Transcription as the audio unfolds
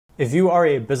If you are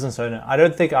a business owner, I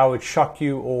don't think I would shock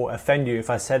you or offend you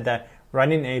if I said that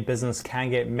running a business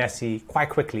can get messy quite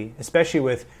quickly, especially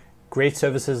with great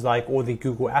services like all the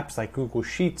Google apps like Google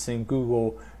Sheets and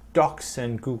Google Docs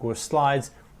and Google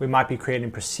Slides. We might be creating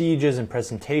procedures and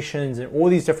presentations and all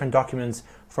these different documents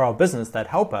for our business that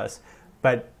help us,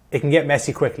 but it can get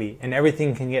messy quickly and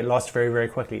everything can get lost very, very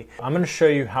quickly. I'm going to show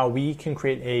you how we can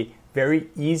create a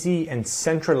very easy and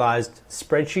centralized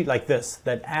spreadsheet like this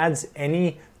that adds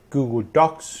any Google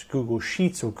Docs, Google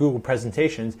Sheets, or Google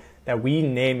presentations that we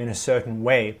name in a certain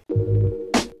way.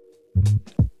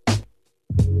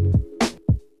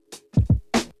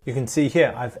 You can see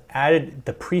here, I've added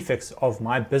the prefix of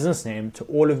my business name to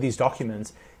all of these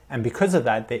documents. And because of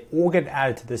that, they all get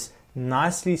added to this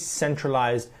nicely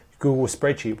centralized Google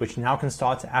spreadsheet, which now can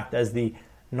start to act as the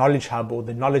knowledge hub or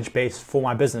the knowledge base for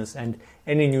my business. And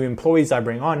any new employees I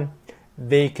bring on,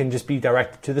 they can just be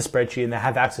directed to the spreadsheet and they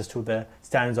have access to the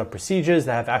standards of procedures,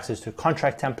 they have access to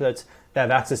contract templates, they have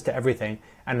access to everything.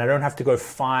 And I don't have to go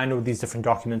find all these different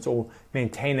documents or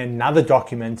maintain another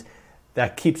document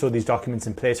that keeps all these documents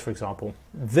in place, for example.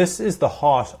 This is the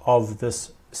heart of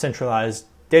this centralized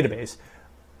database.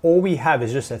 All we have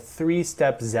is just a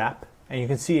 3-step zap. And you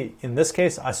can see in this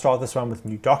case, I start this one with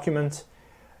new document.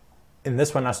 In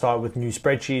this one, I start with new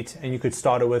spreadsheet, and you could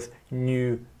start it with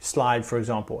new slide, for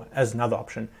example, as another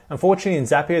option. Unfortunately, in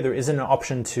Zapier, there isn't an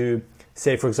option to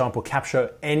say, for example,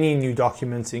 capture any new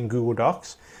documents in Google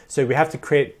Docs. So we have to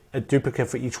create a duplicate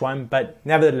for each one, but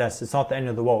nevertheless, it's not the end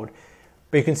of the world.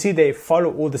 But you can see they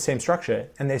follow all the same structure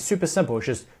and they're super simple. It's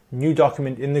just new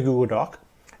document in the Google Doc.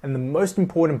 And the most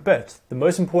important bit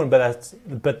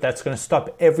that's going to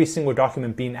stop every single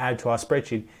document being added to our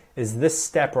spreadsheet is this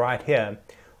step right here.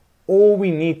 All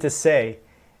we need to say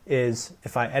is,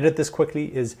 if I edit this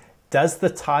quickly, is does the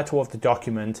title of the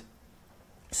document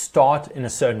start in a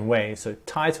certain way? So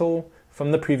title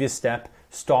from the previous step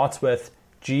starts with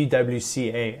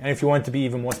GWCA. And if you want to be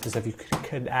even more specific, you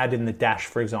could add in the dash,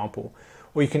 for example.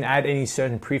 Or you can add any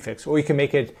certain prefix, or you can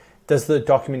make it, does the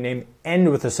document name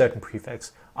end with a certain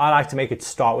prefix? I like to make it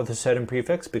start with a certain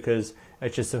prefix because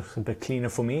it's just a bit cleaner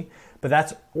for me, but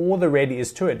that's all there really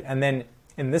is to it. And then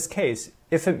in this case,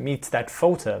 if it meets that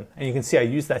filter, and you can see I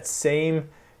use that same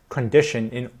condition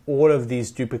in all of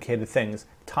these duplicated things.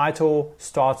 Title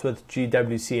starts with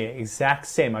GWCA, exact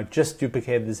same. I just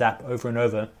duplicated the zap over and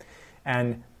over.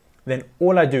 And then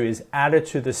all I do is add it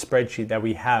to the spreadsheet that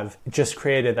we have just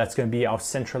created. That's going to be our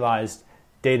centralized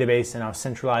database and our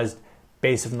centralized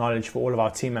base of knowledge for all of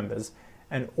our team members.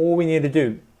 And all we need to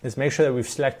do is make sure that we've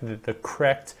selected the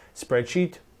correct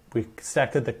spreadsheet, we've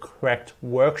selected the correct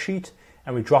worksheet,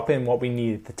 and we drop in what we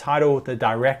need, the title, the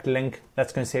direct link,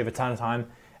 that's going to save a ton of time,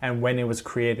 and when it was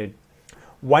created.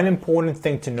 One important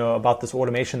thing to know about this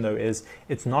automation though is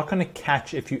it's not going to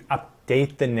catch if you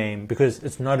update the name because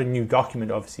it's not a new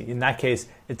document, obviously. In that case,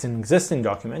 it's an existing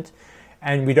document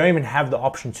and we don't even have the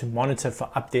option to monitor for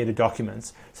updated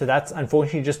documents. So that's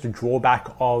unfortunately just a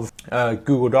drawback of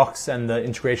Google Docs and the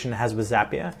integration it has with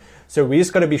Zapier. So we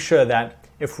just got to be sure that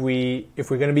if we're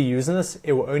going to be using this,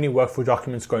 it will only work for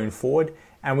documents going forward.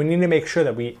 And we need to make sure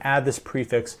that we add this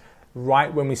prefix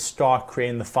right when we start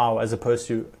creating the file, as opposed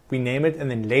to we name it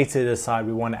and then later decide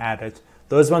we want to add it.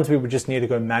 Those ones we would just need to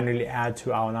go manually add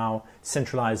to our now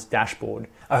centralized dashboard.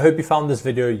 I hope you found this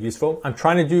video useful. I'm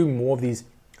trying to do more of these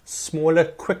smaller,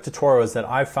 quick tutorials that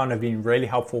I've found have been really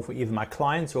helpful for either my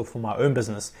clients or for my own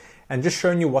business, and just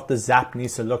showing you what the Zap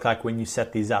needs to look like when you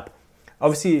set these up.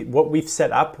 Obviously, what we've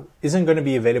set up isn't going to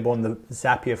be available in the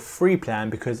Zapier free plan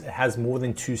because it has more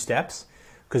than 2 steps,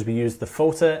 because we use the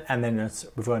filter and then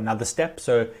we've got another step.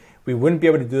 So we wouldn't be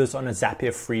able to do this on a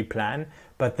Zapier free plan,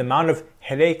 but the amount of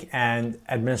headache and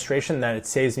administration that it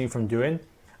saves me from doing,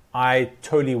 I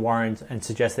totally warrant and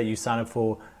suggest that you sign up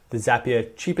for the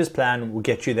Zapier cheapest plan. Will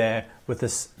get you there with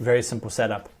this very simple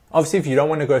setup. Obviously, if you don't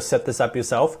want to go set this up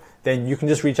yourself, then you can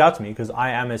just reach out to me because I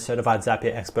am a certified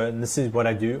Zapier expert and this is what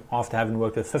I do after having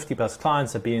worked with 50 plus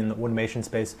clients. I've been in the automation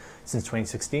space since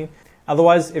 2016.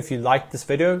 Otherwise, if you liked this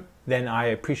video, then I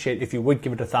appreciate if you would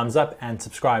give it a thumbs up and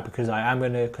subscribe, because I am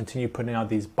going to continue putting out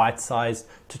these bite-sized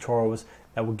tutorials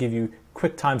that will give you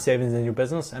quick time savings in your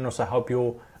business and also help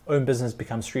your own business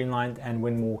become streamlined and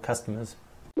win more customers.